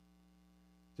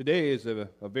Today is a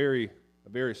very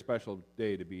special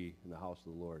day to be in the house of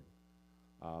the Lord.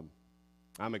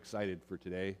 I'm excited for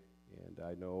today, and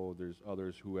I know there's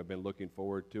others who have been looking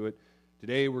forward to it.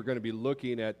 Today we're going to be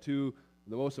looking at two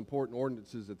of the most important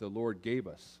ordinances that the Lord gave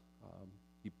us.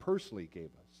 He personally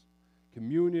gave us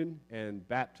communion and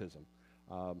baptism.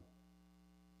 Not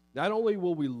only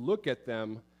will we look at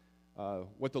them,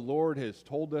 what the Lord has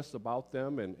told us about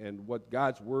them and what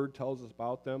God's Word tells us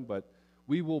about them, but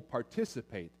we will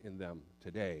participate in them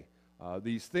today.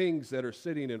 These things that are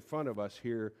sitting in front of us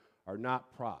here are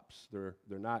not props. They're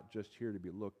not just here to be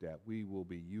looked at. We will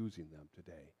be using them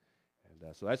today.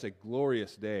 And so that's a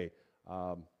glorious day.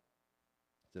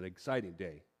 It's an exciting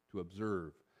day to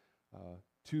observe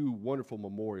two wonderful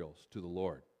memorials to the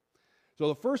Lord. So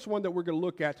the first one that we're going to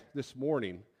look at this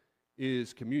morning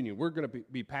is communion. We're going to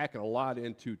be packing a lot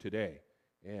into today.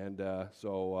 And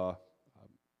so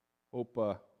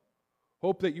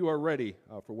hope that you are ready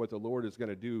for what the Lord is going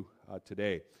to do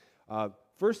today.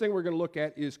 First thing we're going to look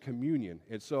at is communion.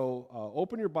 And so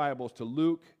open your Bibles to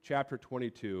Luke chapter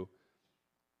 22,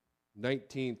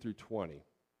 19 through 20.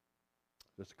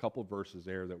 There's a couple verses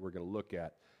there that we're going to look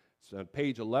at. It's on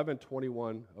page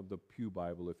 1121 of the Pew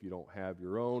Bible. If you don't have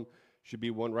your own, should be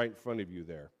one right in front of you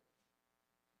there.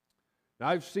 Now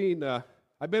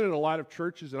I've been in a lot of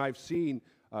churches, and I've seen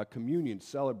communion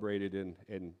celebrated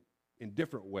in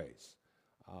different ways.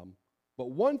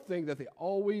 But one thing that they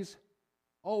always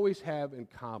have in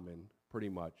common, pretty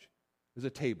much, is a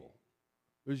table.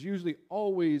 There's usually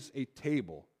always a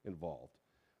table involved.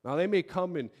 Now, they may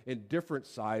come in different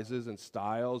sizes and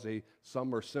styles.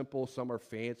 Some are simple, some are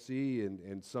fancy,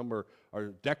 and some are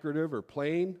decorative or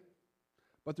plain.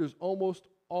 But there's almost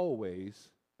always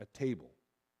a table.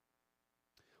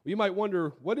 Well, you might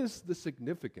wonder, what is the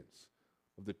significance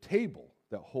of the table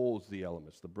that holds the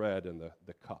elements, the bread and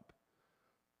the cup?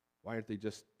 Why aren't they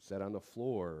just set on the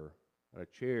floor or on a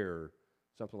chair or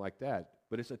something like that?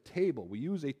 But it's a table. We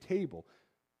use a table.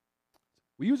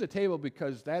 We use a table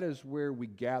because that is where we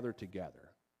gather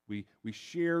together. We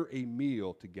share a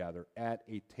meal together at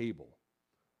a table.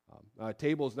 A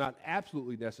table is not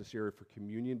absolutely necessary for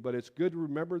communion, but it's good to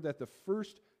remember that the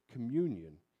first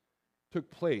communion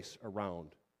took place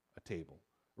around a table,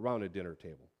 around a dinner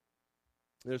table.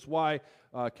 That's why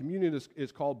communion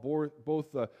is called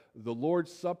both the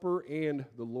Lord's Supper and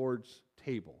the Lord's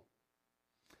table.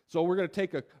 So we're going to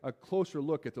take a closer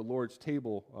look at the Lord's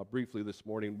table briefly this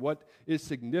morning. What is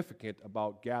significant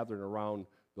about gathering around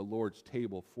the Lord's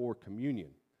table for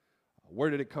communion? Where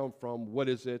did it come from? What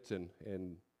is it?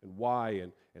 And why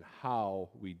and how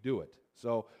we do it?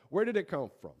 So where did it come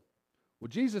from? Well,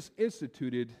 Jesus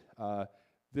instituted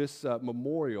this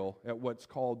memorial at what's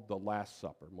called the Last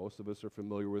Supper. Most of us are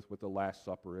familiar with what the Last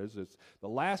Supper is. It's the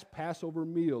last Passover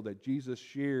meal that Jesus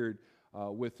shared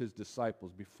with his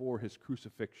disciples before his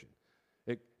crucifixion.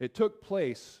 It took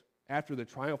place after the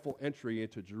triumphal entry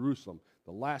into Jerusalem,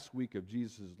 the last week of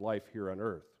Jesus' life here on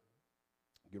earth.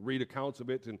 You can read accounts of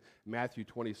it in Matthew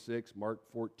 26, Mark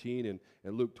 14,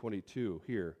 and Luke 22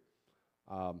 here.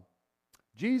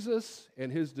 Jesus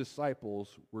and his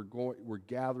disciples were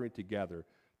gathering together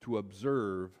to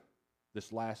observe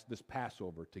this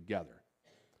Passover together.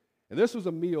 And this was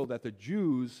a meal that the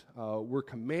Jews were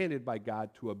commanded by God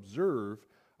to observe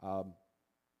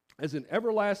as an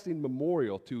everlasting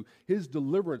memorial to his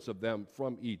deliverance of them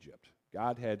from Egypt.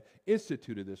 God had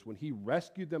instituted this. When he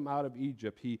rescued them out of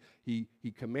Egypt, he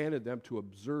commanded them to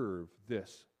observe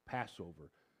this Passover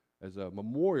as a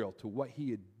memorial to what he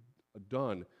had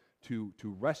done to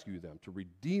rescue them, to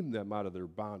redeem them out of their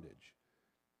bondage.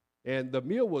 And the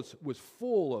meal was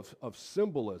full of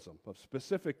symbolism, of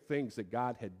specific things that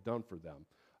God had done for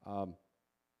them.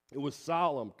 It was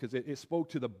solemn because it spoke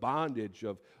to the bondage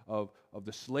of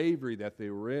the slavery that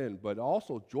they were in, but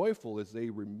also joyful as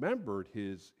they remembered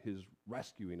his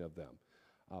rescuing of them.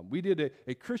 We did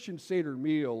a Christian Seder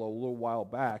meal a little while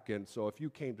back, and so if you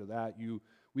came to that,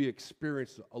 we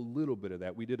experienced a little bit of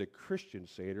that. We did a Christian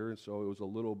Seder, and so it was a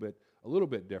little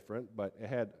bit different, but it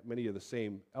had many of the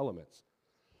same elements.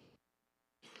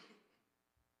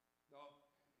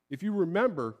 If you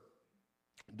remember,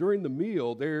 during the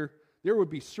meal, there would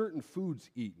be certain foods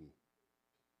eaten.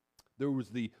 There was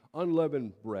the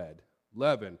unleavened bread,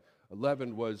 leaven.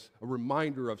 Leaven was a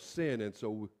reminder of sin, and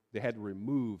so they had to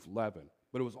remove leaven.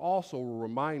 But it was also a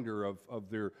reminder of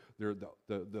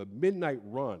the midnight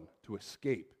run to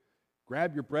escape.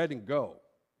 Grab your bread and go.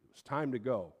 It was time to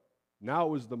go. Now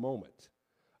was the moment.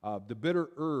 The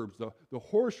bitter herbs, the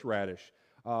horseradish,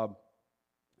 to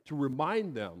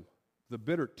remind them the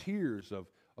bitter tears of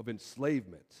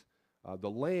enslavement, the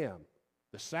lamb,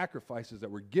 the sacrifices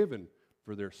that were given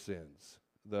for their sins.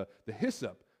 the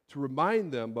hyssop to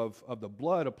remind them of the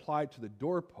blood applied to the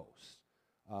doorposts.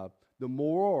 The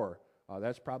moror,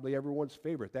 that's probably everyone's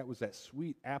favorite. That was that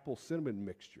sweet apple cinnamon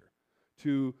mixture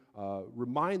to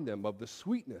remind them of the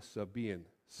sweetness of being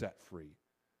set free.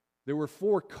 There were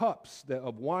 4 cups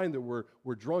of wine that were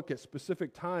drunk at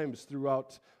specific times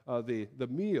throughout the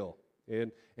meal,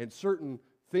 and certain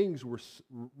things were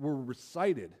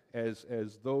recited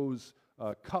as those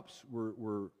cups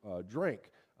were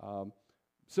drank,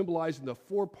 symbolizing the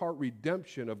 4-part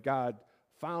redemption of God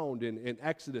found in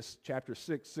Exodus chapter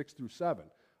 6 through 7.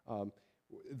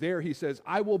 There he says,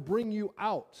 I will bring you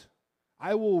out.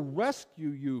 I will rescue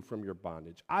you from your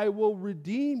bondage. I will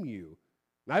redeem you.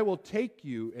 And I will take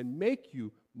you and make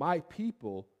you my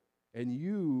people,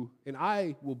 and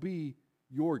I will be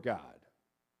your God.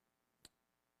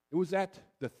 It was at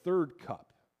the 3rd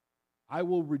cup, I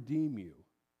will redeem you,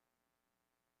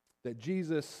 that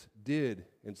Jesus did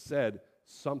and said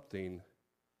something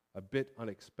a bit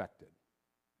unexpected.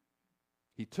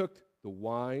 He took the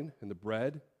wine and the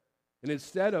bread, and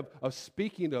instead of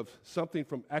speaking of something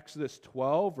from Exodus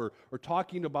 12 or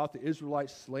talking about the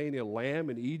Israelites slaying a lamb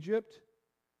in Egypt,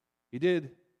 he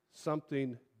did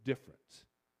something different.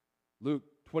 Luke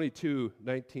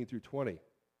 22:19 through 20.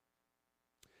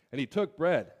 And he took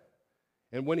bread,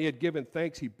 and when he had given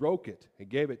thanks, he broke it and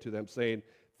gave it to them, saying,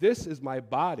 This is my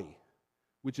body,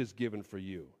 which is given for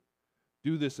you.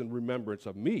 Do this in remembrance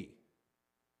of me.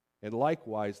 And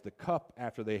likewise the cup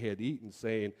after they had eaten,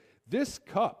 saying, This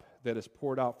cup that is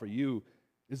poured out for you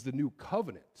is the new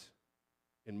covenant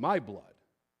in my blood.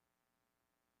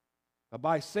 Now,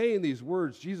 by saying these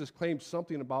words, Jesus claimed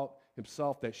something about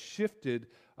himself that shifted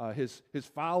his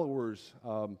followers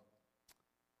on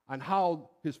how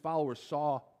his followers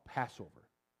saw Passover.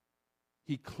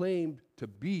 He claimed to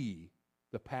be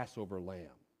the Passover lamb.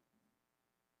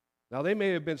 Now, they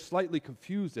may have been slightly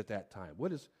confused at that time.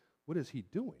 What is he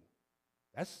doing?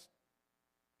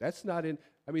 That's not in,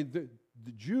 I mean,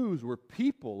 the Jews were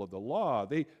people of the law.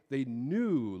 They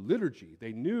knew liturgy.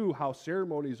 They knew how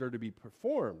ceremonies are to be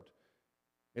performed.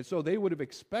 And so they would have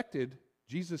expected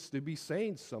Jesus to be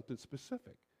saying something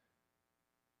specific.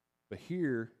 But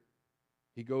here,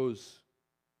 he goes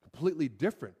completely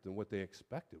different than what they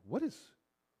expected. What is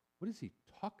he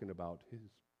talking about? His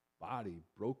body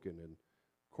broken. And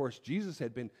of course, Jesus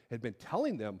had been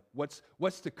telling them what's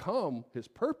to come, his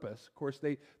purpose. Of course,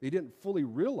 they didn't fully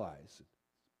realize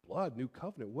blood, new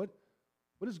covenant.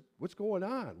 What's going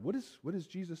on? What is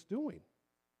Jesus doing?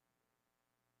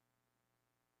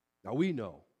 Now we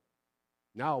know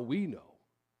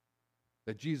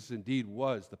that Jesus indeed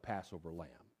was the Passover lamb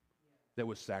that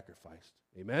was sacrificed.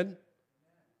 Amen?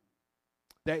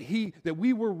 That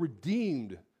we were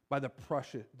redeemed by the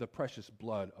precious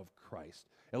blood of Christ,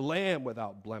 a lamb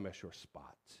without blemish or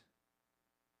spot.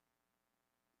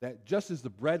 That just as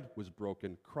the bread was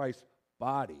broken, Christ's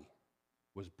body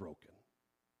was broken.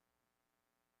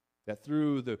 That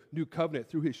through the new covenant,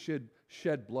 through his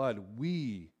shed blood,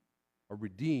 we are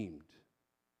redeemed.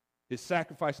 His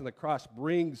sacrifice on the cross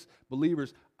brings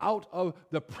believers out of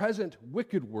the present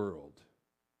wicked world.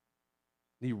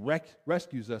 He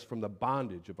rescues us from the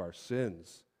bondage of our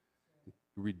sins. He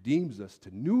redeems us to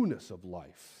newness of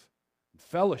life and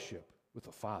fellowship with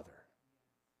the Father.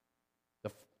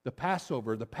 The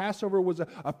Passover was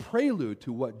a prelude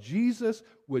to what Jesus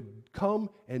would come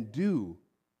and do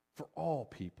for all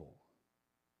people.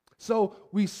 So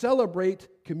we celebrate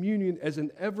communion as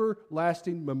an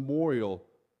everlasting memorial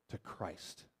to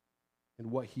Christ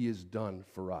and what he has done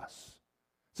for us.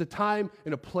 It's a time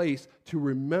and a place to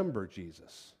remember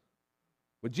Jesus.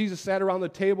 When Jesus sat around the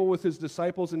table with his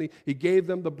disciples and he gave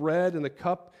them the bread and the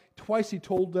cup, twice he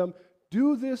told them,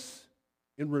 do this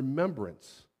in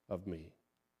remembrance of me.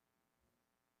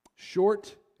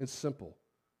 Short and simple.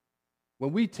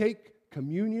 When we take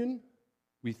communion,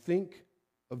 we think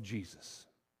of Jesus.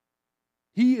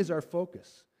 He is our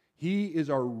focus. He is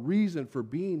our reason for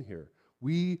being here.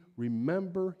 We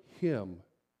remember him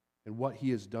and what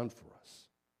he has done for us.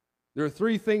 There are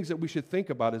 3 things that we should think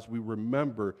about as we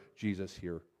remember Jesus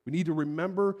here. We need to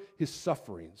remember his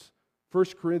sufferings. 1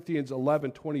 Corinthians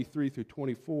 11:23 through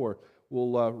 24.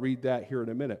 We'll read that here in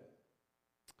a minute.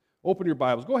 Open your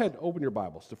Bibles. Go ahead and open your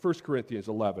Bibles to 1 Corinthians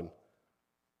 11.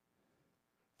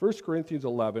 1 Corinthians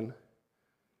 11,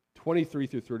 23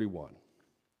 through 31.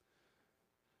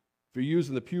 If you're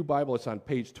using the Pew Bible, it's on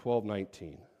page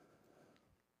 1219.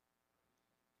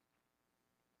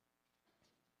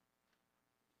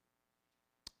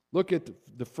 Look at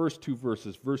the first 2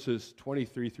 verses. Verses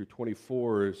 23 through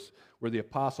 24 is where the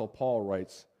Apostle Paul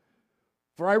writes,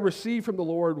 For I received from the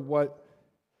Lord what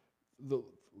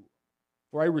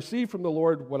For I received from the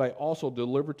Lord what I also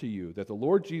delivered to you, that the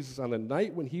Lord Jesus, on the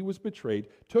night when he was betrayed,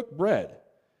 took bread,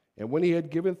 and when he had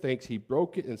given thanks, he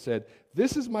broke it and said,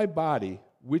 "This is my body,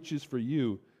 which is for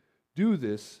you. Do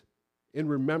this in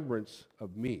remembrance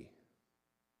of me."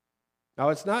 Now,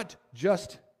 it's not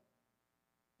just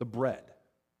the bread.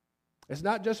 It's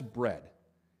not just bread.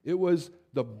 It was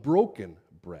the broken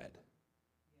bread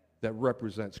that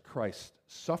represents Christ's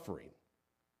suffering.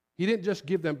 He didn't just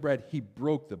give them bread, he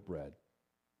broke the bread.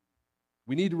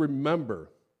 We need to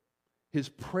remember his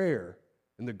prayer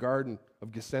in the Garden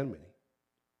of Gethsemane,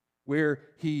 where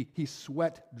he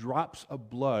sweat drops of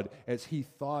blood as he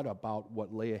thought about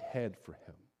what lay ahead for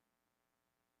him.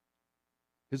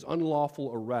 His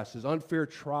unlawful arrest, his unfair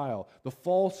trial, the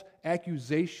false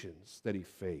accusations that he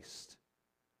faced,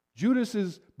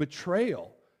 Judas's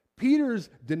betrayal, Peter's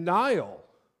denial,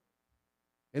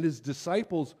 and his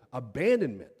disciples'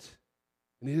 abandonment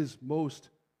in his most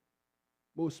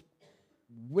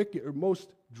wicked or most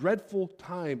dreadful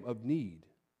time of need.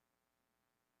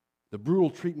 The brutal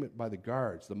treatment by the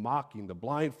guards, the mocking, the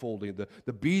blindfolding,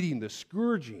 the beating, the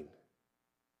scourging,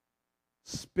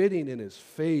 spitting in his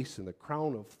face and the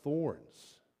crown of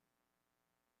thorns,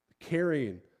 the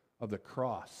carrying of the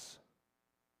cross,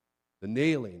 the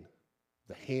nailing of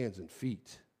the hands and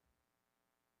feet.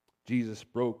 Jesus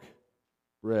broke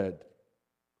bread,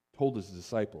 told his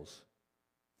disciples,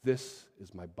 "This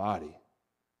is my body,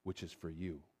 which is for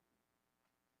you."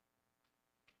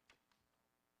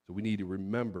 So we need to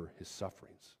remember his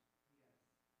sufferings.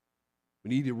 We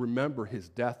need to remember his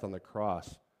death on the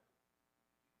cross.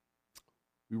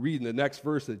 We read in the next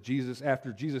verse that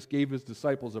after Jesus gave his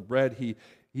disciples a bread,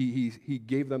 he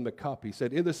gave them the cup. He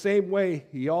said, "In the same way,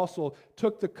 he also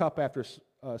took the cup after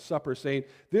supper, saying,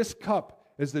 'This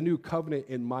cup is the new covenant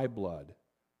in my blood.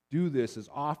 Do this as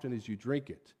often as you drink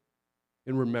it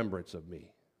in remembrance of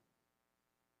me.'"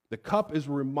 The cup is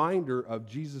a reminder of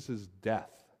Jesus'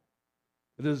 death.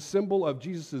 It is a symbol of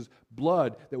Jesus'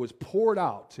 blood that was poured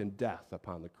out in death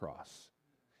upon the cross.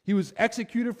 He was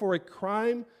executed for a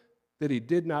crime that he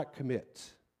did not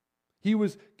commit. He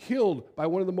was killed by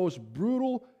one of the most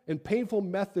brutal and painful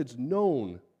methods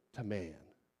known to man.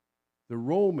 The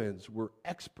Romans were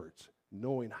experts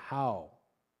knowing how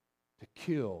to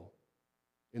kill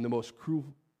in the most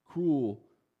cruel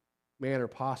manner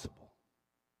possible.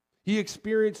 He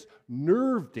experienced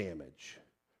nerve damage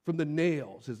from the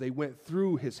nails as they went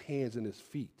through his hands and his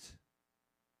feet.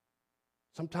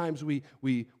 Sometimes we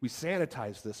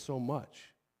sanitize this so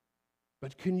much.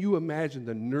 But can you imagine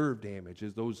the nerve damage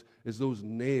as those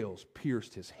nails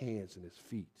pierced his hands and his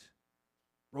feet?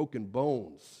 Broken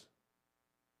bones,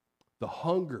 the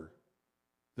hunger,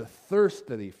 the thirst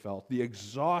that he felt, the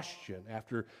exhaustion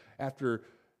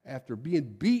after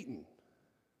being beaten,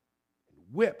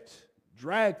 whipped,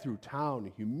 dragged through town,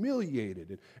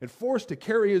 humiliated, and forced to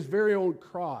carry his very own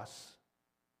cross,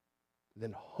 and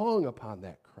then hung upon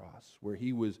that cross where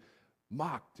he was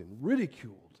mocked and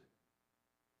ridiculed.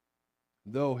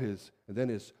 And then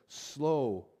his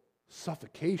slow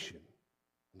suffocation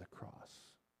on the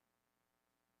cross.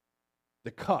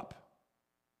 The cup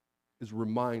is a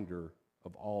reminder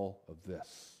of all of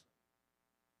this.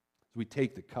 As we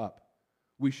take the cup,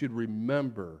 we should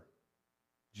remember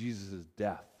Jesus'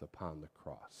 death upon the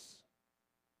cross.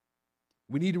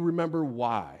 We need to remember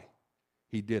why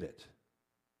he did it.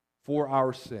 For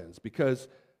our sins. Because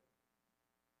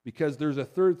there's a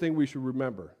third thing we should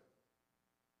remember.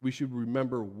 We should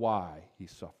remember why he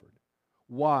suffered,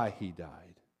 why he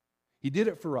died. He did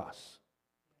it for us.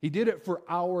 He did it for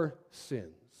our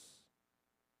sins.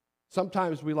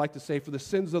 Sometimes we like to say for the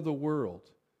sins of the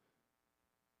world.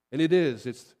 And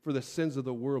it's for the sins of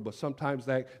the world, but sometimes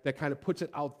that kind of puts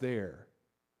it out there.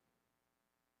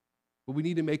 But we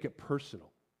need to make it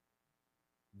personal.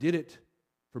 Did it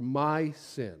for my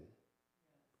sin.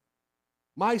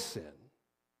 My sin.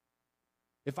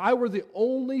 If I were the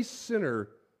only sinner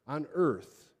on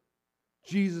earth,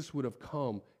 Jesus would have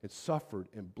come and suffered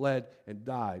and bled and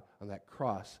died on that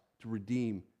cross to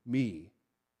redeem me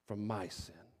from my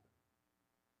sin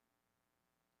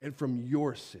and from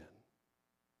your sin.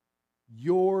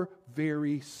 Your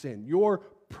very sin, your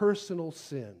personal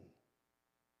sin.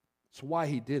 That's why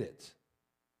he did it.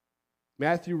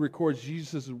 Matthew records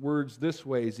Jesus' words this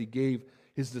way as he gave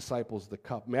his disciples the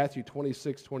cup. Matthew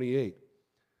 26:28.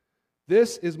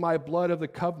 "This is my blood of the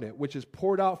covenant, which is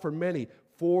poured out for many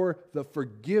for the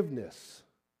forgiveness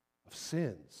of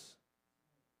sins."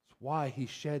 That's why he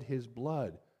shed his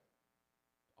blood.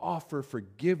 Offer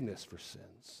forgiveness for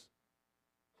sins.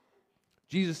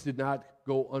 Jesus did not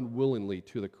go unwillingly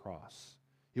to the cross.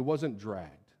 He wasn't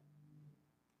dragged.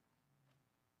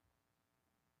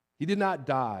 He did not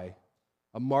die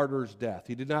a martyr's death.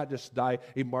 He did not just die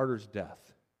a martyr's death.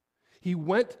 He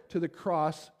went to the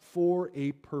cross for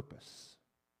a purpose.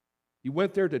 He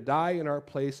went there to die in our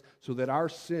place so that our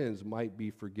sins might be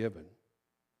forgiven.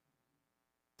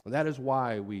 And that is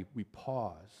why we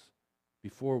pause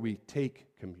before we take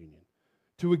communion,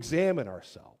 to examine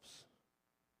ourselves,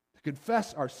 to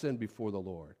confess our sin before the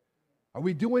Lord. Are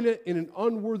we doing it in an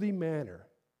unworthy manner?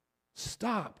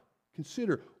 Stop.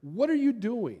 Consider, what are you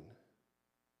doing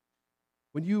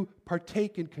when you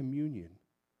partake in communion?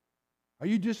 Are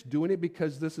you just doing it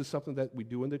because this is something that we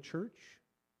do in the church?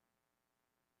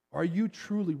 Or are you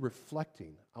truly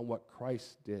reflecting on what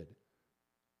Christ did?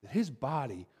 That his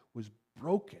body was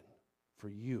broken for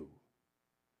you.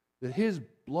 That his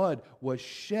blood was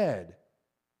shed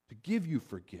to give you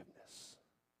forgiveness.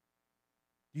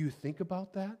 Do you think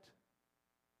about that?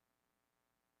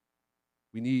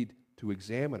 We need to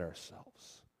examine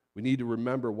ourselves. We need to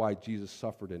remember why Jesus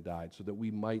suffered and died so that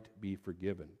we might be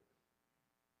forgiven.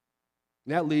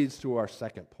 And that leads to our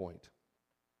second point.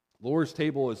 Lord's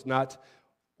table is not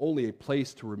only a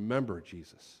place to remember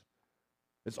Jesus.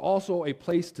 It's also a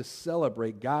place to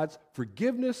celebrate God's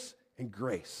forgiveness and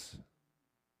grace.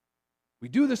 We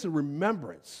do this in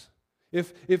remembrance.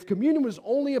 If communion was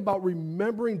only about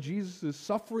remembering Jesus'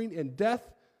 suffering and death,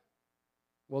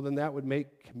 well, then that would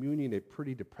make communion a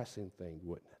pretty depressing thing,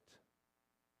 wouldn't it?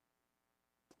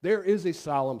 There is a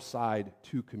solemn side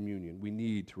to communion. We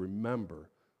need to remember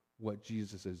what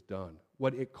Jesus has done,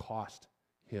 what it cost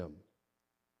him.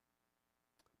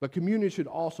 But communion should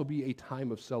also be a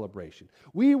time of celebration.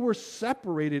 We were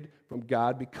separated from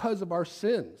God because of our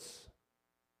sins.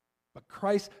 But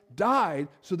Christ died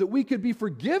so that we could be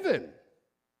forgiven.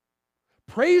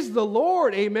 Praise the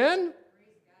Lord, amen?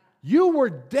 You were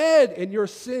dead in your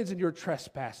sins and your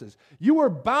trespasses. You were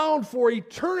bound for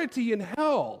eternity in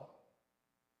hell.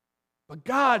 But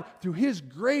God, through his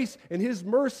grace and his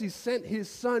mercy, sent his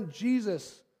son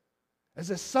Jesus as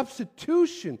a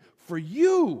substitution for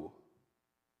you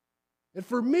and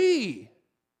for me.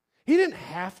 He didn't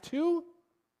have to.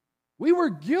 We were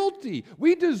guilty.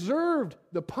 We deserved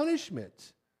the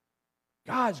punishment.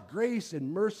 God's grace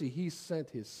and mercy, he sent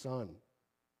his son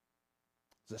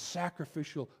as a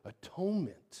sacrificial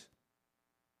atonement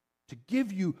to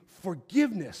give you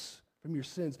forgiveness from your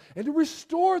sins and to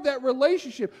restore that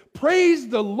relationship. Praise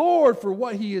the Lord for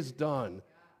what he has done.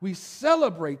 We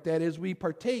celebrate that as we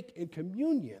partake in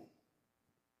communion.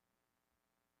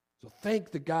 So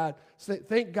thank God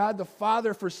the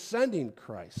Father for sending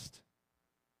Christ.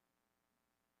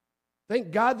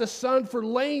 Thank God the Son for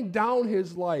laying down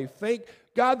his life. Thank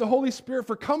God the Holy Spirit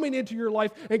for coming into your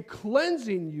life and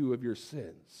cleansing you of your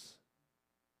sins.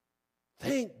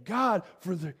 Thank God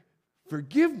for the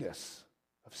forgiveness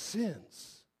of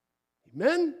sins.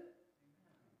 Amen?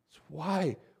 That's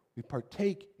why we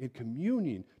partake in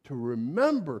communion, to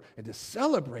remember and to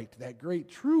celebrate that great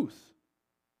truth.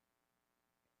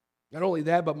 Not only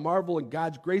that, but marvel in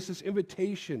God's gracious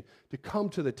invitation to come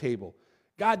to the table.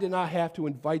 God did not have to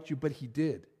invite you, but he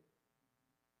did.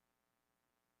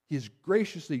 He has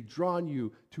graciously drawn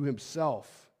you to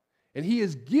himself. And he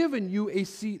has given you a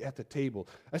seat at the table,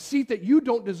 a seat that you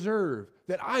don't deserve,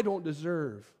 that I don't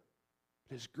deserve.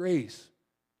 But his grace,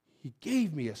 he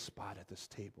gave me a spot at this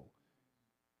table.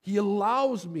 He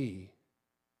allows me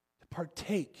to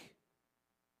partake.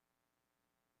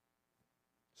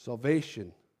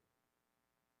 Salvation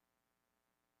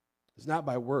is not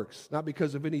by works, not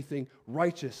because of anything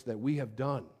righteous that we have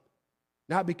done,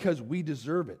 not because we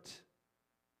deserve it,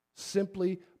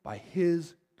 simply by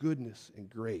his goodness and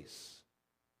grace.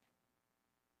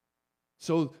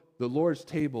 So the Lord's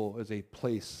table is a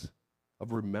place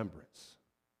of remembrance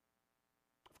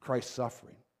of Christ's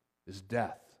suffering, his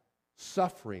death,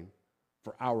 suffering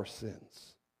for our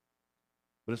sins.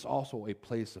 But it's also a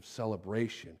place of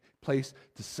celebration, a place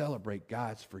to celebrate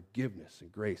God's forgiveness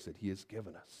and grace that he has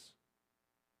given us.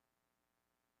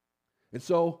 And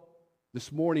so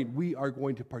this morning we are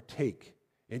going to partake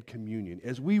in communion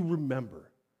as we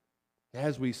remember,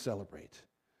 as we celebrate.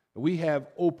 We have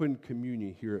open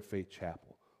communion here at Faith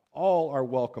Chapel. All are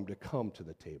welcome to come to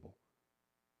the table.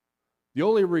 The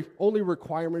only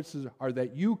requirements are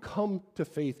that you come to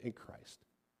faith in Christ,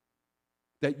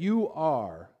 that you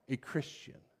are a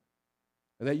Christian,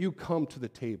 and that you come to the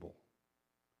table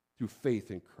through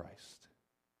faith in Christ,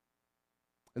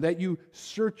 and that you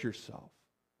search yourself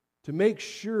to make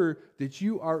sure that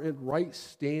you are in right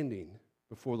standing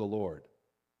before the Lord,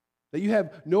 that you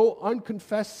have no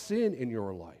unconfessed sin in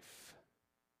your life.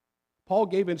 Paul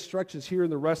gave instructions here in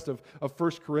the rest of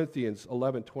 1 Corinthians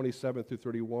 11, 27 through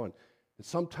 31. And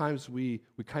sometimes we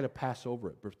kind of pass over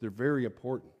it, but they're very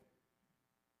important.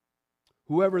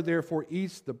 Whoever therefore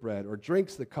eats the bread or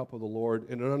drinks the cup of the Lord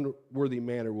in an unworthy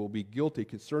manner will be guilty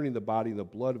concerning the body and the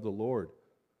blood of the Lord.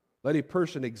 Let a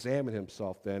person examine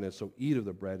himself then, and so eat of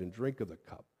the bread and drink of the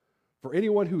cup. For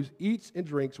anyone who eats and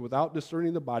drinks without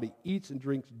discerning the body eats and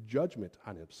drinks judgment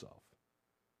on himself.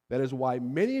 That is why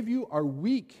many of you are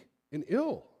weak and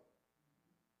ill,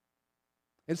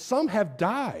 and some have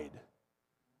died.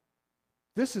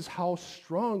 This is how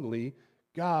strongly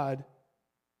God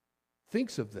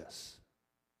thinks of this.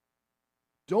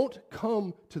 Don't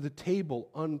come to the table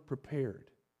unprepared.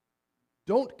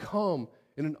 Don't come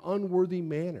in an unworthy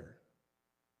manner.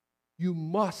 You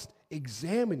must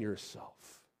examine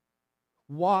yourself.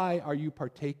 Why are you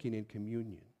partaking in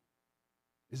communion?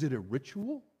 Is it a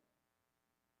ritual?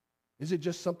 Is it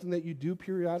just something that you do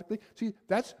periodically? See,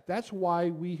 that's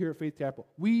why we here at Faith Chapel,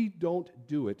 we don't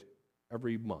do it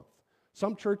every month.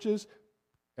 Some churches,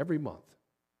 every month.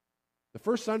 The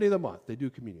first Sunday of the month, they do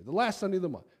communion. The last Sunday of the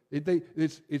month. And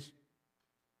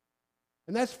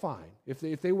that's fine if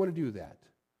they want to do that.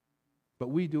 But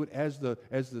we do it as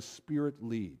the Spirit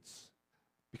leads.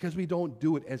 Because we don't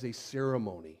do it as a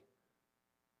ceremony.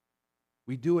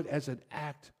 We do it as an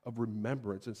act of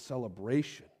remembrance and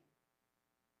celebration.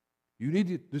 You need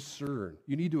to discern.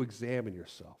 You need to examine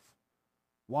yourself.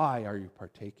 Why are you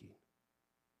partaking?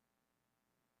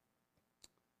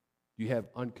 Do you have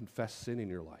unconfessed sin in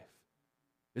your life?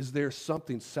 Is there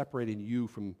something separating you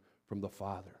from the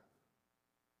Father?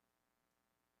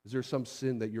 Is there some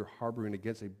sin that you're harboring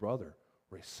against a brother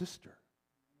or a sister?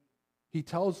 He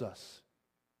tells us,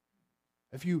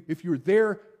 if you're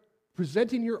there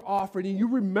presenting your offering and you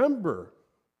remember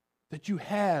that you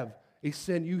have a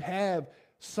sin, you have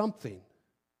something,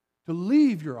 to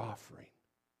leave your offering,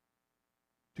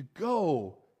 to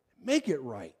go make it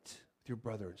right with your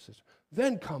brother and sister,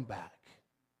 then come back.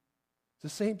 It's the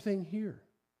same thing here.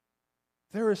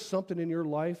 There is something in your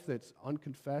life that's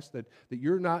unconfessed, that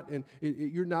you're not in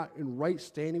right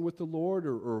standing with the Lord,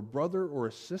 or a brother or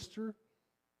a sister.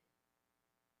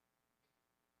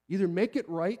 Either make it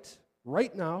right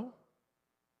now,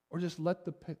 or just let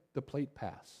the plate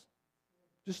pass.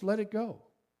 Just let it go.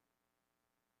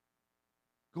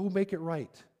 Go make it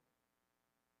right.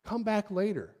 Come back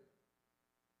later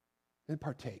and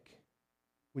partake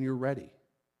when you're ready,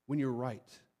 when you're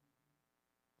right.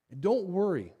 And don't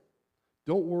worry.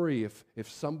 Don't worry if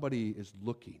somebody is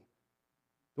looking.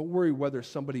 Don't worry whether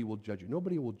somebody will judge you.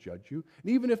 Nobody will judge you.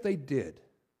 And even if they did,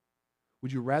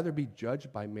 would you rather be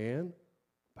judged by man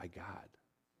or by God?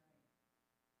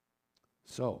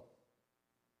 So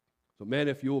men,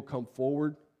 if you will come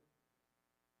forward,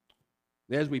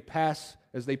 as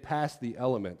they pass the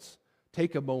elements,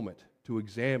 take a moment to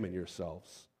examine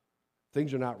yourselves.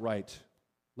 Things are not right.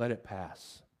 Let it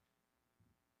pass.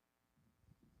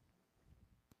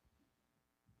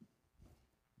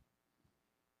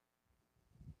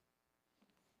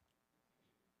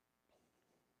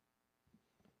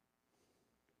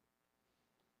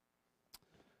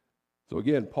 So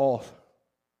again, Paul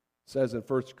says in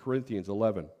 1 Corinthians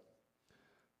 11,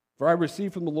 "For I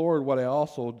received from the Lord what I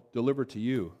also delivered to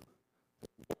you.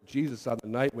 Jesus, on the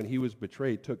night when he was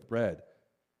betrayed, took bread.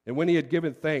 And when he had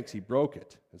given thanks, he broke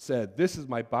it and said, 'This is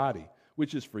my body,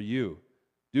 which is for you.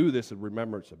 Do this in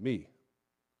remembrance of me.' In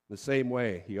the same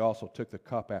way, he also took the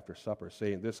cup after supper,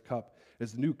 saying, 'This cup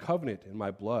is the new covenant in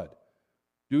my blood.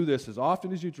 Do this as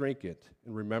often as you drink it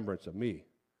in remembrance of me.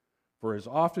 For as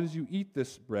often as you eat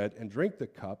this bread and drink the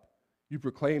cup, you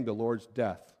proclaim the Lord's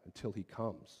death until he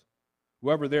comes.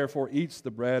 Whoever therefore eats the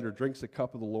bread or drinks the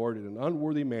cup of the Lord in an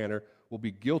unworthy manner will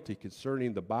be guilty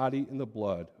concerning the body and the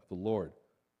blood of the Lord.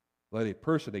 Let a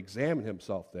person examine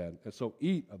himself then, and so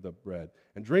eat of the bread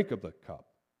and drink of the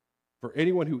cup. For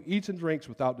anyone who eats and drinks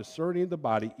without discerning the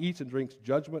body eats and drinks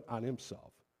judgment on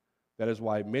himself. That is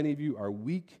why many of you are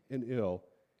weak and ill,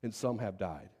 and some have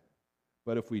died.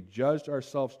 But if we judged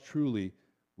ourselves truly,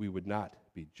 we would not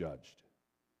be judged.'"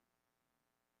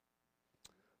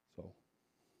 So,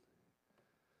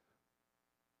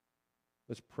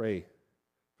 let's pray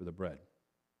for the bread.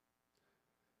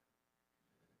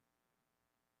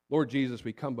 Lord Jesus,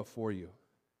 we come before you,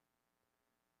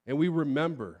 and we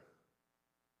remember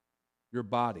your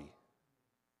body,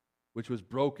 which was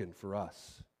broken for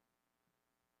us.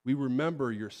 We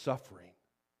remember your suffering,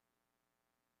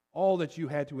 all that you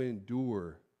had to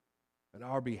endure on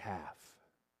our behalf,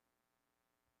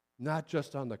 not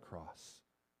just on the cross,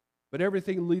 but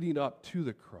everything leading up to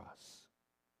the cross.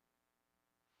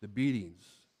 The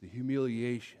beatings, the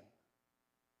humiliation,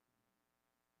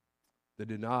 the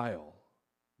denial,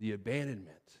 the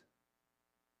abandonment.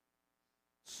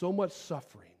 So much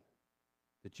suffering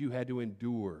that you had to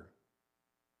endure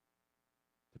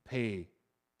to pay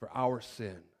for our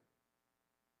sin.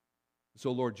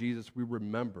 So, Lord Jesus, we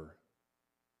remember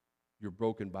your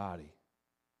broken body,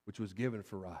 which was given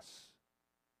for us.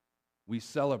 We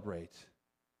celebrate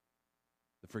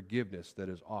the forgiveness that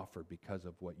is offered because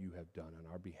of what you have done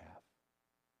on our behalf.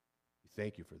 We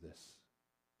thank you for this,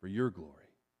 for your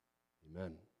glory.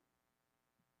 Amen.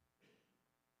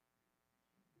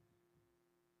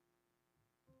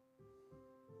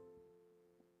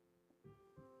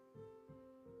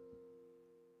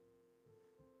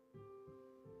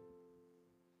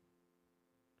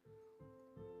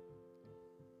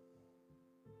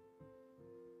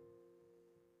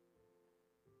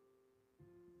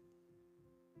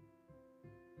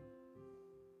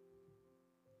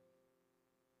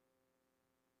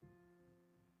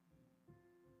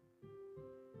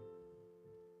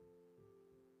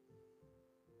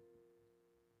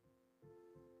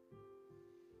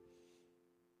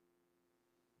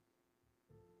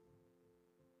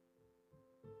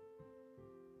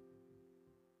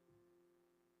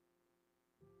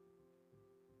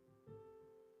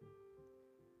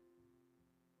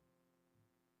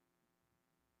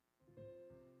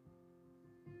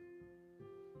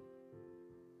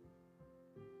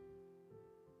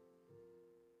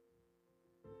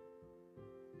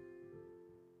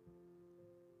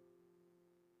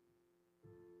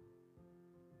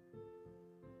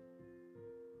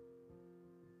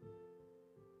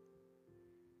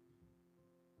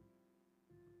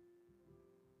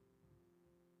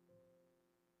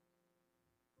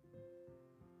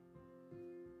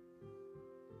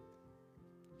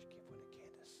 Keep winning,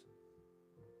 Candace.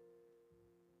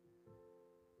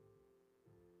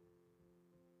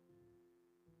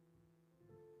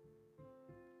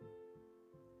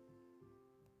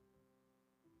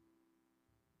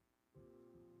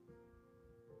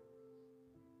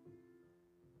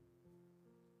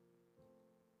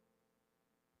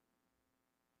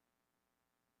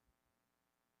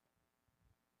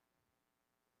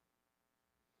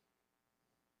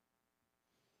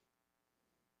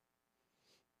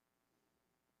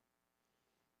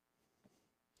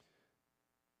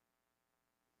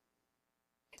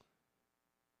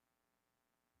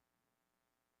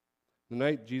 The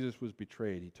night Jesus was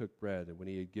betrayed, he took bread, and when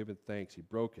he had given thanks, he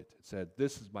broke it and said,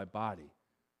 "This is my body,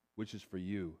 which is for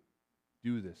you.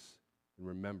 Do this in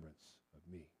remembrance of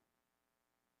me."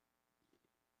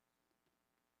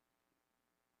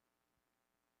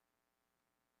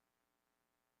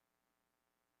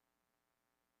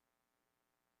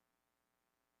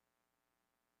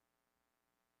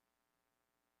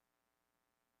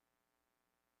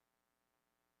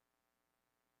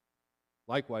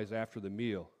 Likewise, after the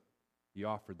meal, he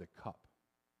offered the cup.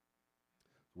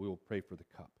 We will pray for the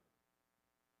cup.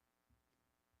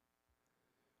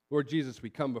 Lord Jesus, we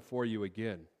come before you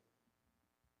again,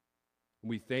 and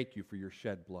we thank you for your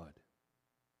shed blood.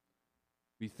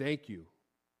 We thank you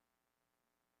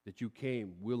that you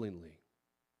came willingly,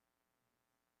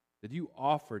 that you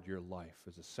offered your life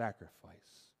as a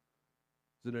sacrifice,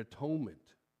 as an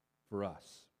atonement for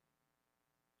us,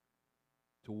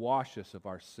 to wash us of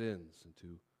our sins and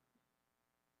to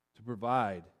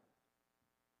provide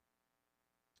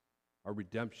our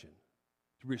redemption,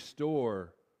 to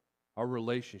restore our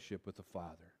relationship with the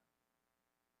Father.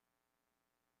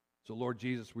 So, Lord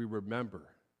Jesus, we remember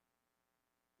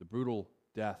the brutal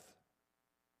death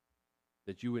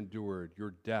that you endured, your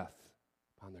death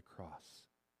upon the cross.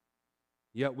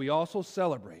 Yet we also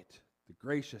celebrate the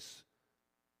gracious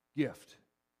gift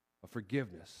of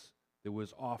forgiveness that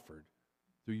was offered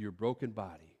through your broken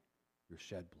body, your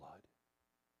shed blood.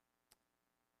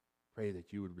 Pray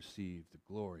that you would receive the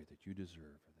glory that you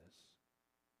deserve for this.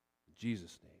 In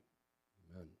Jesus' name,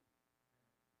 amen.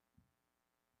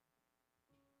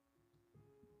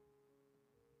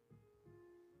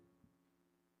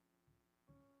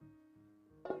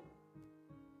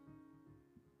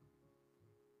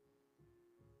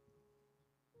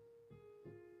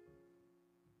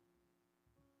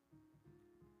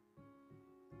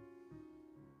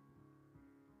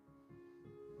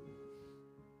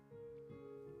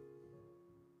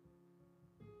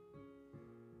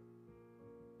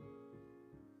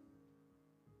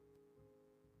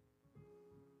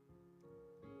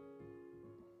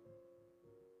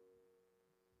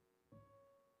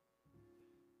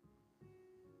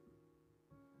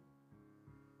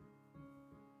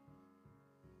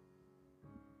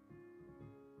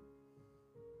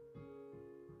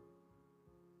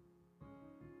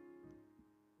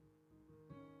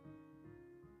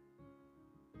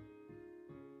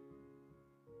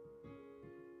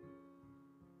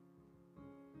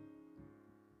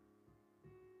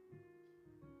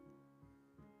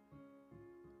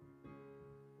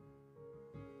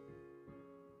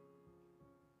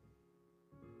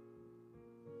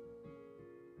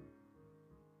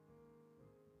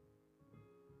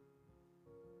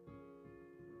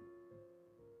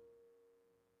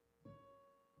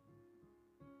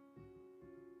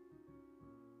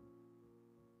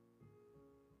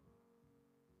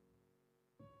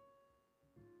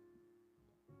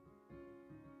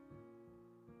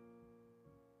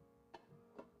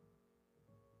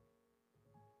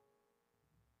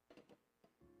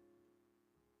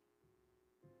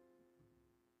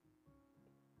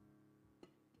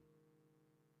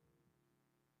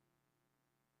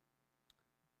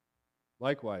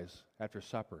 Likewise, after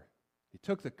supper, he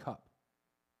took the cup.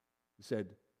 He said,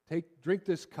 drink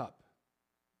this cup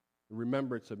in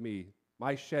remembrance of me,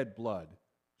 my shed blood,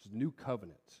 which is a new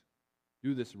covenant.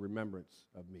 Do this in remembrance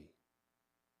of me.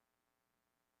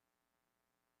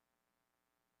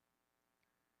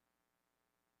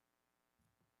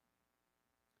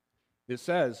 It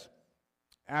says,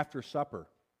 after supper,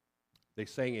 they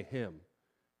sang a hymn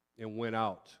and went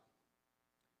out.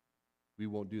 We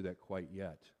won't do that quite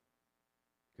yet,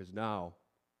 because now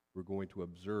we're going to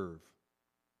observe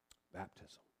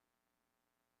baptism.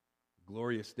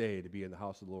 Glorious day to be in the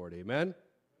house of the Lord. Amen?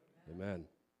 Amen.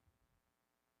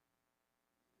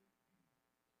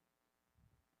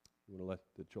 You want to let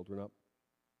the children up?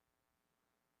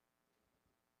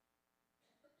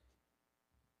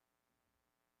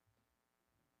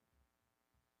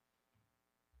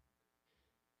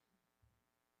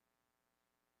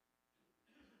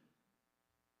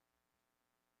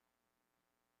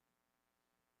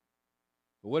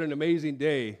 What an amazing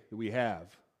day that we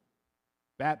have.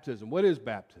 Baptism. What is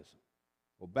baptism?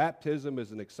 Well, baptism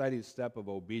is an exciting step of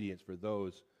obedience for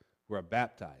those who are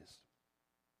baptized.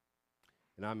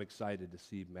 And I'm excited to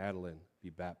see Madeline be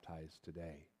baptized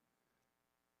today.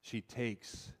 She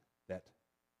takes that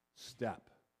step.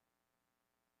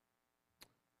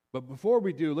 But before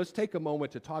we do, let's take a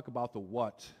moment to talk about the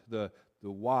what, the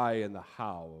why, and the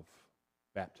how of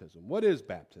baptism. What is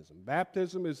baptism?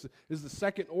 Baptism is the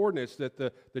second ordinance that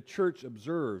the church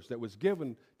observes that was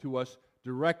given to us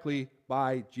directly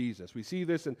by Jesus. We see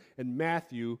this in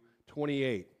Matthew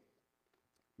 28.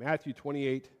 Matthew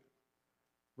 28,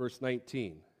 verse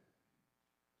 19.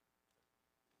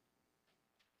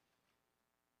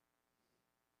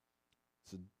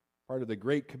 It's a part of the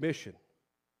Great Commission.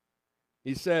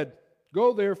 He said,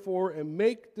 "Go therefore and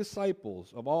make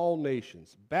disciples of all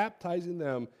nations, baptizing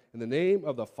them in the name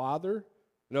of the Father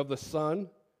and of the Son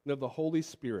and of the Holy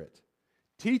Spirit,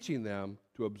 teaching them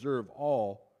to observe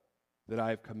all that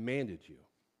I have commanded you."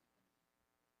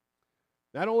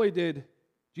 Not only did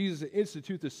Jesus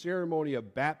institute the ceremony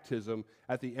of baptism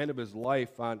at the end of his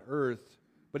life on earth,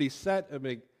 but he set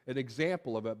an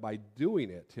example of it by doing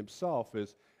it himself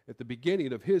as at the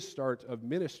beginning of his start of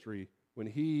ministry when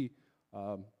he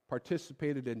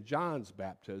participated in John's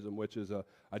baptism, which is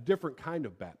a different kind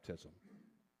of baptism.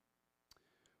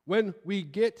 When we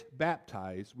get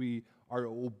baptized, we are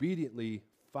obediently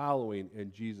following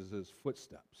in Jesus'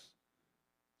 footsteps.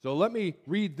 So let me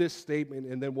read this statement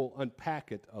and then we'll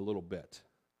unpack it a little bit.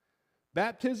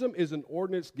 Baptism is an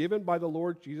ordinance given by the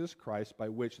Lord Jesus Christ by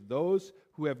which those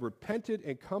who have repented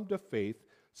and come to faith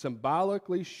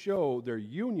symbolically show their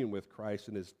union with Christ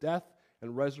in his death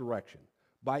and resurrection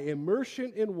by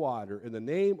immersion in water in the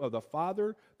name of the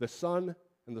Father, the Son,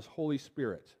 and the Holy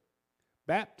Spirit.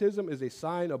 Baptism is a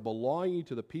sign of belonging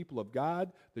to the people of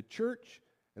God, the church,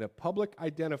 and a public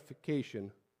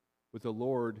identification with the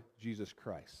Lord Jesus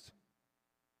Christ.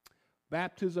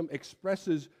 Baptism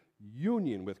expresses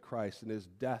union with Christ in his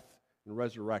death and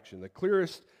resurrection. The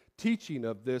clearest teaching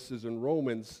of this is in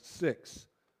Romans 6.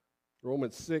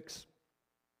 Romans 6,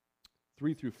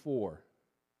 3 through 4.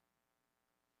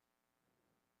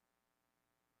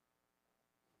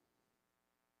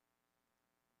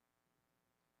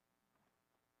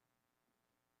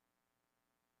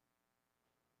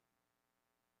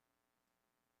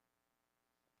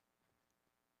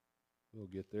 We'll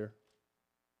get there.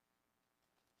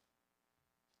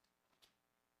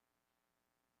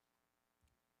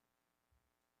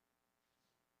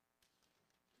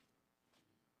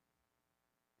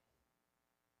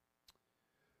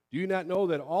 Do you not know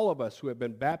that all of us who have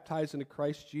been baptized into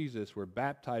Christ Jesus were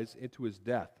baptized into his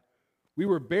death? We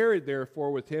were buried,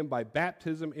 therefore, with him by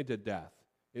baptism into death,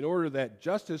 in order that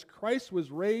just as Christ was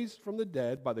raised from the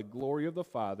dead by the glory of the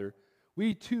Father,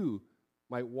 we too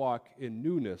might walk in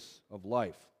newness of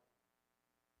life.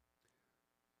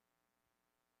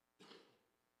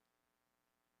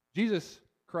 Jesus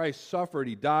Christ suffered.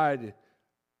 He died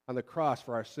on the cross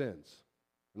for our sins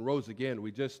and rose again.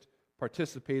 We just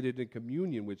participated in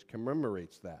communion, which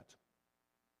commemorates that.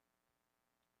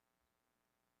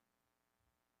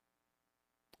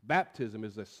 Baptism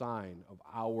is a sign of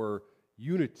our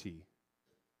unity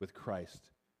with Christ,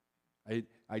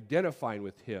 identifying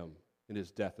with him in his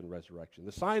death and resurrection.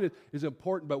 The sign is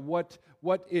important, but what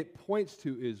it points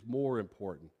to is more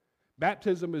important.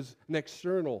 Baptism is an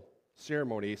external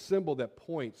ceremony, a symbol that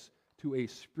points to a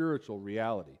spiritual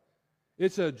reality.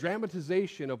 It's a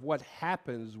dramatization of what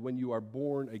happens when you are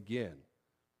born again.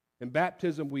 In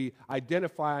baptism, we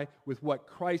identify with what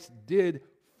Christ did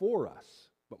for us.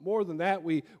 But more than that,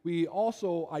 we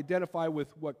also identify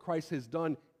with what Christ has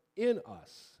done in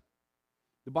us.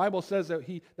 The Bible says that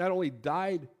he not only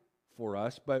died for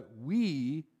us, but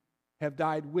we have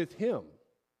died with him.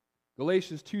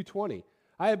 Galatians 2:20,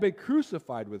 I have been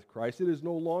crucified with Christ. It is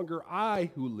no longer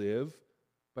I who live,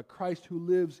 but Christ who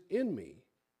lives in me.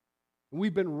 And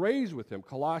we've been raised with him.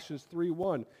 Colossians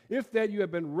 3:1, if that you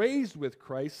have been raised with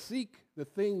Christ, seek the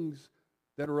things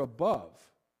that are above.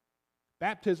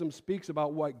 Baptism speaks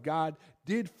about what God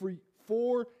did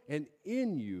for and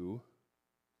in you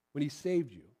when he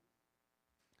saved you.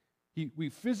 We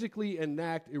physically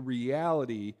enact a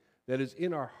reality that is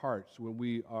in our hearts when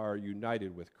we are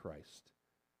united with Christ.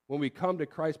 When we come to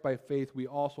Christ by faith, we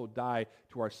also die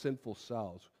to our sinful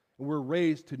selves. And we're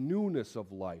raised to newness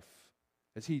of life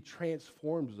as he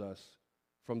transforms us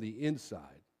from the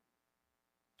inside.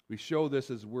 We show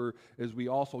this as we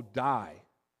also die,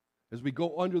 as we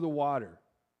go under the water,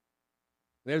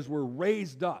 and as we're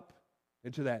raised up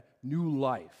into that new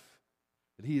life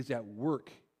that he is at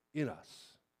work in us.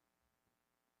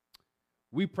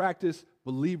 We practice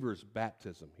believers'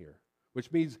 baptism here,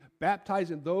 which means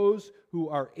baptizing those who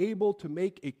are able to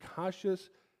make a conscious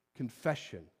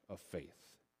confession of faith.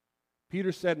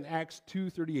 Peter said in Acts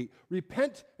 2:38,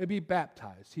 repent and be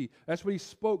baptized. That's what he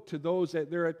spoke to those that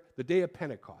there at the day of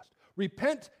Pentecost.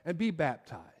 Repent and be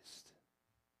baptized.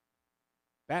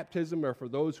 Baptism are for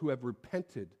those who have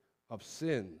repented of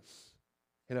sins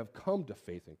and have come to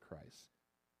faith in Christ.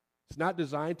 It's not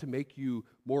designed to make you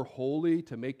more holy,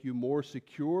 to make you more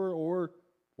secure, or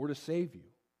to save you.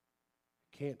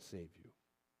 It can't save you.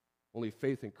 Only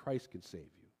faith in Christ can save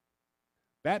you.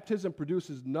 Baptism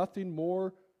produces nothing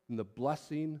more than the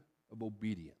blessing of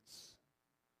obedience.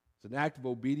 It's an act of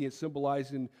obedience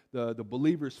symbolizing the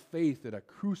believer's faith in a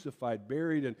crucified,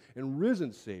 buried, and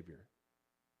risen Savior,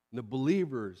 and the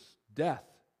believer's death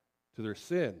to their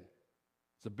sin.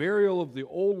 It's a burial of the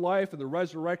old life and the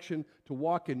resurrection to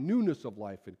walk in newness of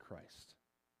life in Christ.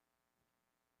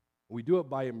 We do it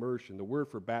by immersion. The word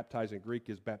for baptize in Greek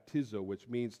is baptizo, which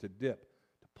means to dip,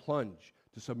 to plunge,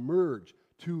 to submerge,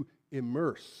 to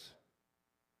immerse.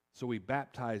 So we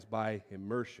baptize by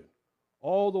immersion,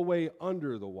 all the way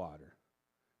under the water.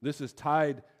 This is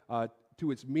tied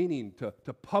to its meaning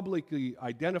to publicly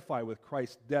identify with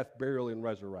Christ's death, burial, and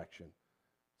resurrection.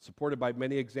 Supported by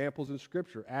many examples in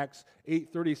Scripture. Acts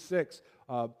 8:36,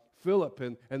 Philip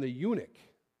and the eunuch.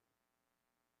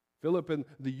 Philip and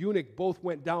the eunuch both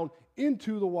went down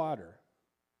into the water,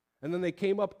 and then they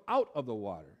came up out of the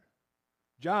water.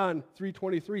 John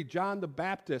 3:23, John the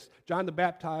Baptist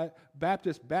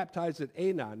baptized at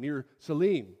Aenon near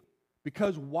Salim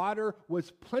because water was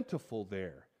plentiful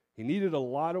there. He needed a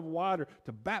lot of water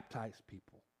to baptize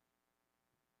people.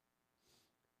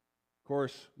 Of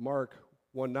course, Mark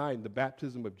 1:9, the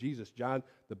baptism of Jesus. John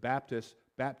the Baptist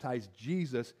baptized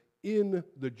Jesus in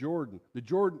the Jordan. The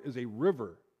Jordan is a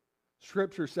river.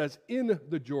 Scripture says in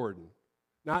the Jordan.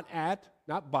 Not at,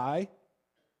 not by,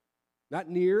 not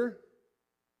near,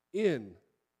 in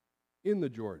the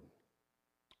Jordan.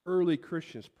 Early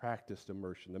Christians practiced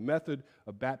immersion. The method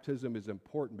of baptism is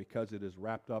important because it is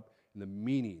wrapped up in the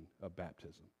meaning of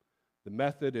baptism. The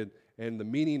method and the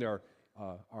meaning are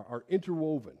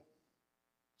interwoven.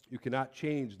 You cannot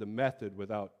change the method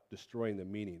without destroying the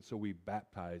meaning. So we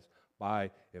baptize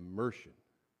by immersion.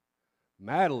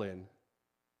 Madeline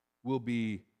will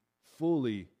be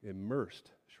fully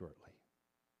immersed shortly.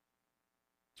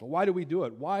 So why do we do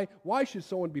it? Why should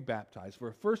someone be baptized?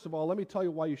 First of all, let me tell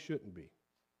you why you shouldn't be.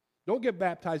 Don't get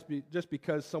baptized just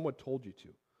because someone told you to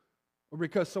or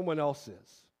because someone else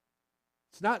is.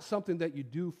 It's not something that you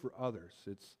do for others.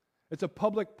 It's a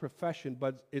public profession,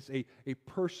 but it's a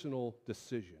personal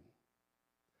decision.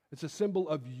 It's a symbol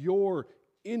of your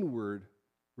inward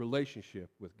relationship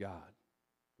with God,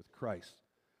 with Christ.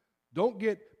 Don't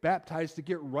get baptized to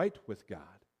get right with God.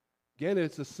 Again,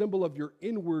 it's a symbol of your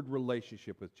inward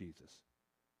relationship with Jesus.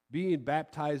 Being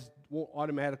baptized won't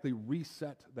automatically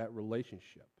reset that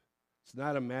relationship. It's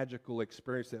not a magical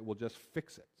experience that will just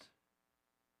fix it.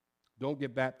 Don't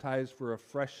get baptized for a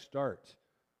fresh start.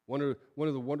 One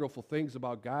of the wonderful things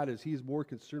about God is He's more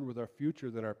concerned with our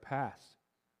future than our past.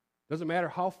 Doesn't matter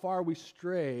how far we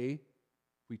stray,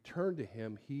 if we turn to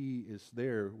Him, He is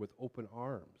there with open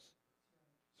arms.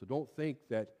 So don't think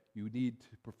that you need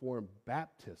to perform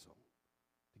baptism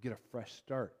to get a fresh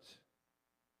start.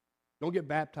 Don't get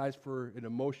baptized for an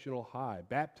emotional high.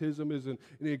 Baptism is an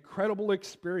incredible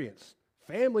experience.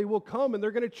 Family will come and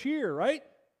they're going to cheer, right?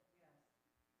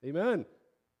 Yes. Amen.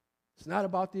 It's not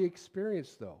about the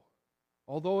experience, though.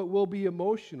 Although it will be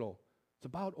emotional, it's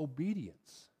about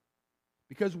obedience.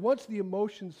 Because once the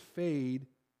emotions fade,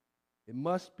 it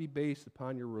must be based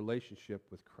upon your relationship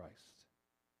with Christ.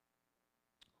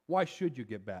 Why should you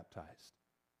get baptized?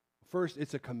 First,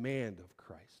 it's a command of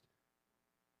Christ.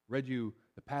 Read you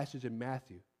the passage in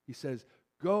Matthew. He says,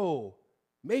 go,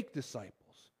 make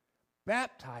disciples,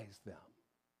 baptize them.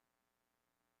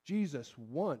 Jesus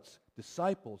wants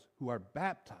disciples who are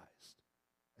baptized.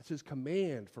 That's his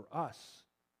command for us.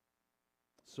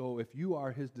 So if you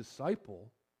are his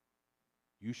disciple,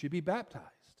 you should be baptized.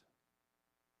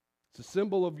 It's a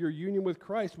symbol of your union with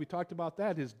Christ. We talked about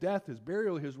that, his death, his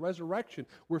burial, his resurrection.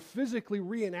 We're physically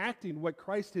reenacting what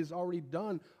Christ has already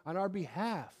done on our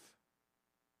behalf.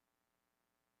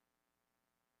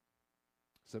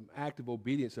 It's an act of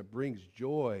obedience that brings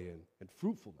joy and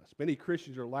fruitfulness. Many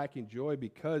Christians are lacking joy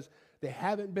because they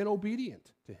haven't been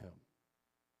obedient to him.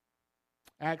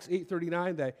 Acts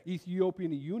 8:39, the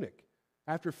Ethiopian eunuch,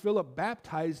 after Philip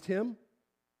baptized him,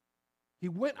 he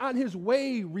went on his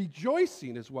way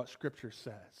rejoicing, is what Scripture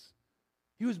says.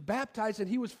 He was baptized and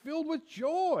he was filled with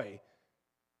joy.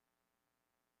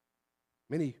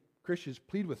 Many Christians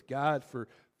plead with God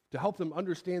to help them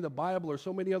understand the Bible or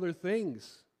so many other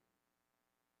things.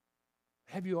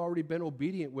 Have you already been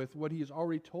obedient with what he has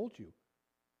already told you?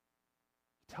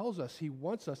 He tells us he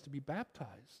wants us to be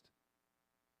baptized.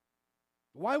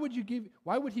 Why would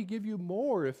he give you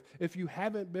more if you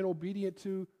haven't been obedient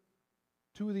to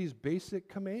two of these basic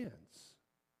commands?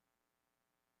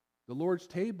 The Lord's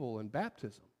table and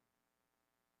baptism.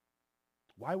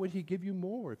 Why would he give you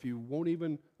more if you won't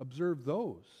even observe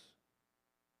those?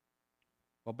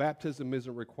 Well, baptism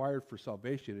isn't required for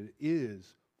salvation. It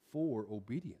is for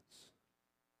obedience.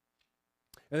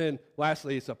 And then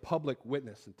lastly, it's a public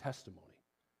witness and testimony.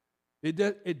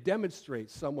 It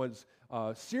demonstrates someone's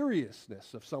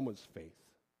seriousness of someone's faith.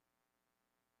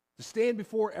 To stand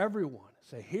before everyone and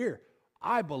say, here,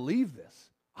 I believe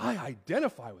this. I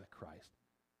identify with Christ.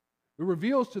 It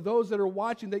reveals to those that are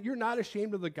watching that you're not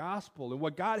ashamed of the gospel and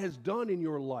what God has done in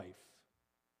your life.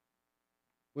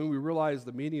 When we realize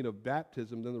the meaning of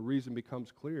baptism, then the reason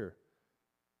becomes clear.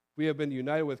 We have been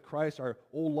united with Christ. Our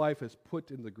old life is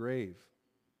put in the grave.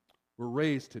 We're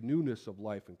raised to newness of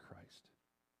life in Christ.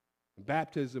 And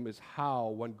baptism is how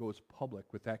one goes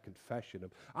public with that confession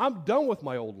of, I'm done with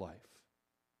my old life.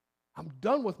 I'm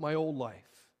done with my old life.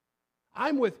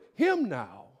 I'm with him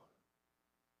now.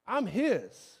 I'm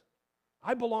his.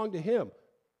 I belong to him.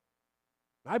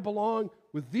 I belong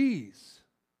with these.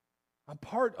 I'm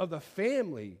part of the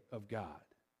family of God.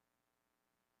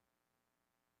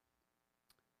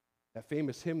 That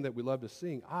famous hymn that we love to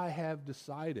sing, I have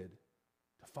decided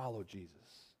to follow Jesus.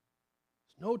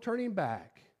 There's no turning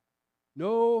back.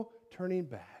 No turning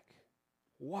back.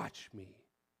 Watch me.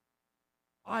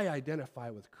 I identify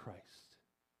with Christ.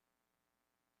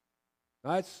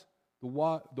 That's the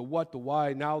what, the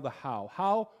why, now the how.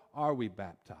 How are we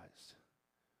baptized?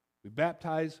 We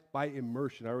baptize by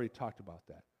immersion. I already talked about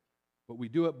that. But we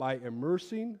do it by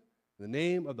immersing in the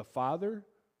name of the Father,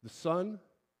 the Son, and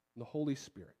the Holy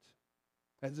Spirit.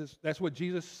 That's what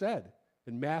Jesus said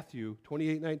in Matthew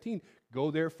 28:19.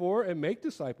 Go therefore and make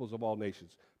disciples of all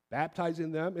nations,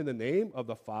 baptizing them in the name of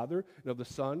the Father and of the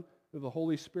Son and of the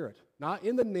Holy Spirit. Not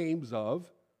in the names of,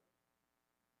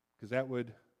 because that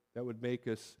would make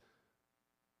us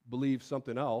believe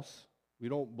something else. We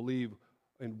don't believe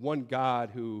in one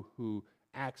God who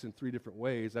acts in three different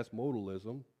ways. That's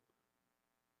modalism.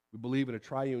 We believe in a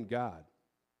triune God.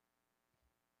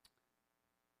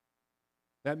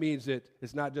 That means that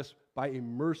it's not just by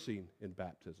immersing in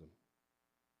baptism.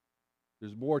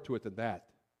 There's more to it than that.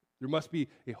 There must be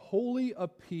a holy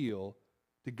appeal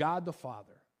to God the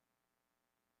Father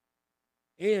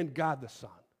and God the Son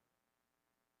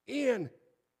and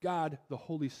God the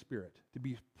Holy Spirit to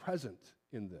be present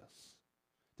in this,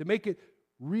 to make it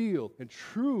real and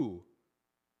true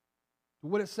to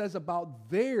what it says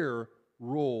about their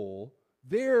role,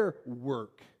 their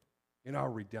work in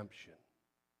our redemption.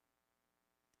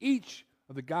 Each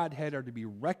of the Godhead are to be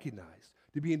recognized,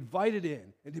 to be invited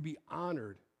in, and to be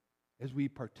honored as we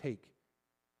partake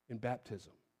in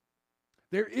baptism.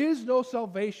 There is no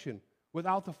salvation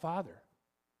without the Father.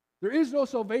 There is no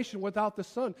salvation without the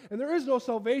Son. And there is no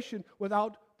salvation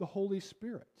without the Holy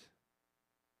Spirit.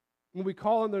 When we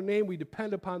call on their name, we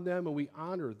depend upon them and we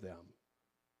honor them.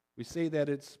 We say that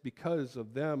it's because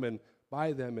of them and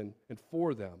by them and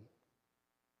for them.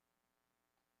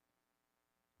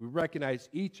 We recognize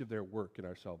each of their work in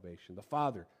our salvation. The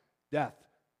Father, death.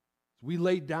 As we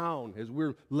lay down, as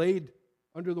we're laid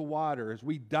under the water, as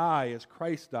we die, as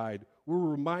Christ died, we're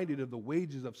reminded of the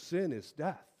wages of sin is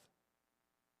death.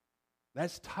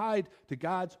 That's tied to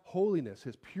God's holiness,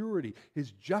 his purity,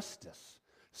 his justice.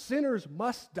 Sinners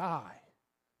must die.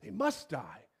 They must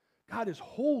die. God is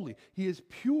holy. He is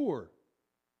pure.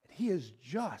 And he is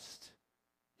just.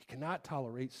 He cannot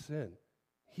tolerate sin.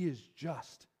 He is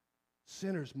just.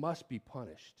 Sinners must be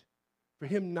punished. For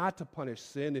him not to punish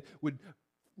sin, it would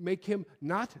make him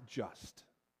not just.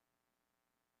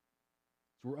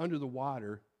 So we're under the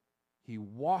water. He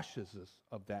washes us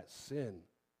of that sin.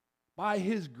 By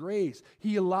his grace,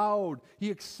 he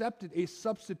accepted a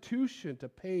substitution to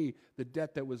pay the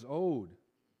debt that was owed.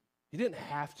 He didn't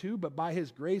have to, but by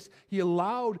his grace, he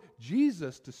allowed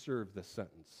Jesus to serve the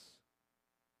sentence.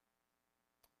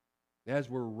 As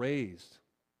we're raised,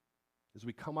 as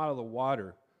we come out of the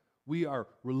water, we are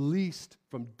released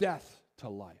from death to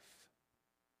life.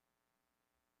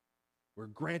 We're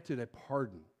granted a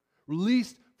pardon,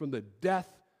 released from the death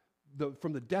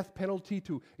penalty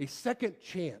to a second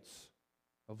chance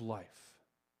of life.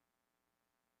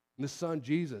 And the Son,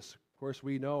 Jesus, of course,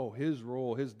 we know his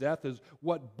role, his death is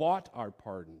what bought our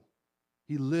pardon.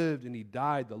 He lived and he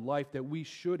died the life that we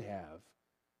should have.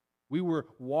 We were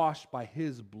washed by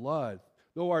his blood.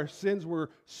 Though our sins were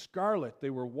scarlet, they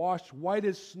were washed white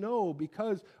as snow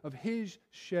because of his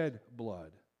shed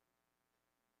blood.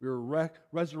 We were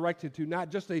resurrected to not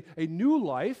just a new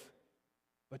life,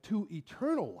 but to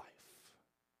eternal life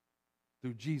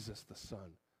through Jesus the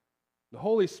Son. The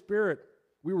Holy Spirit,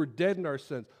 we were dead in our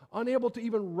sins, unable to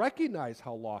even recognize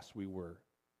how lost we were.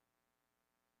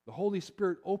 The Holy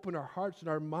Spirit opened our hearts and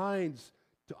our minds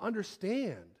to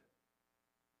understand,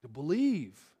 to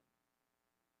believe.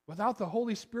 Without the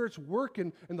Holy Spirit's work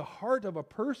in the heart of a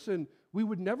person, we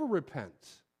would never repent.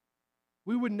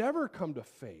 We would never come to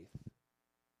faith.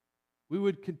 We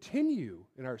would continue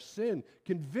in our sin,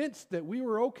 convinced that we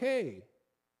were okay.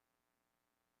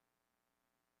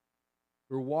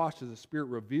 We're washed as the Spirit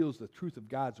reveals the truth of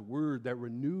God's word that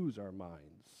renews our minds.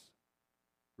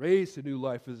 Raised to new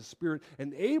life as the Spirit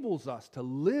enables us to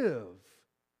live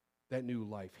that new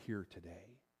life here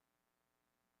today.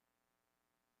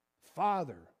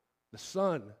 Father, the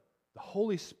Son, the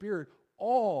Holy Spirit,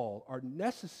 all are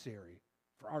necessary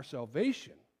for our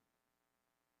salvation.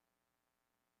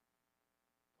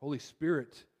 Holy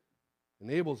Spirit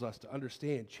enables us to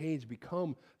understand, change,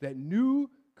 become that new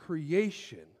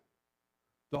creation.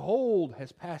 The old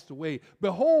has passed away.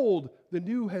 Behold, the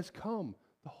new has come.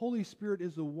 The Holy Spirit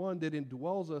is the one that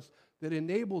indwells us, that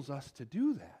enables us to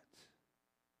do that.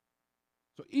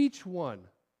 So each one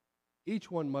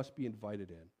must be invited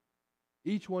in.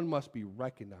 Each one must be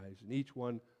recognized, and each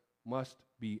one must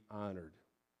be honored.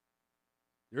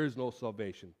 There is no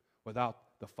salvation without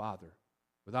the Father,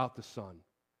 without the Son,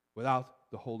 without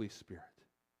the Holy Spirit.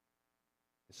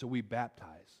 And so we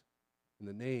baptize in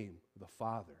the name of the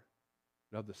Father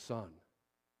and of the Son,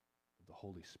 of the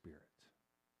Holy Spirit.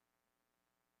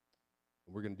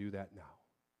 And we're going to do that now.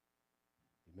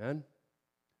 Amen?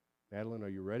 Madeline, are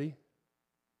you ready?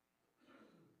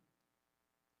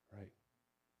 Right.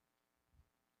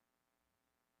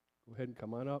 Go ahead and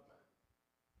come on up.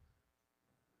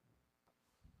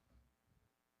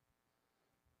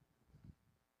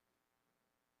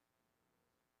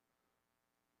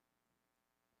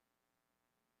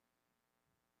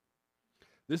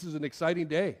 This is an exciting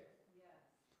day. Yes.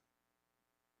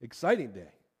 Exciting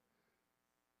day.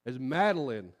 As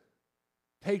Madeline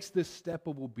takes this step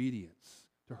of obedience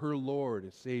to her Lord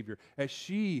and Savior, as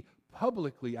she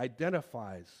publicly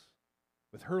identifies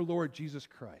with her Lord Jesus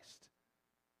Christ,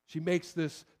 she makes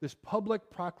this public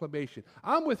proclamation.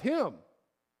 I'm with him.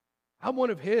 I'm one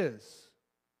of his.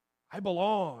 I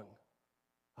belong.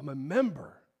 I'm a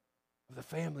member of the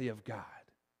family of God.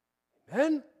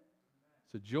 Amen?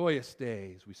 It's a joyous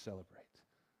day as we celebrate.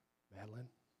 Madeline?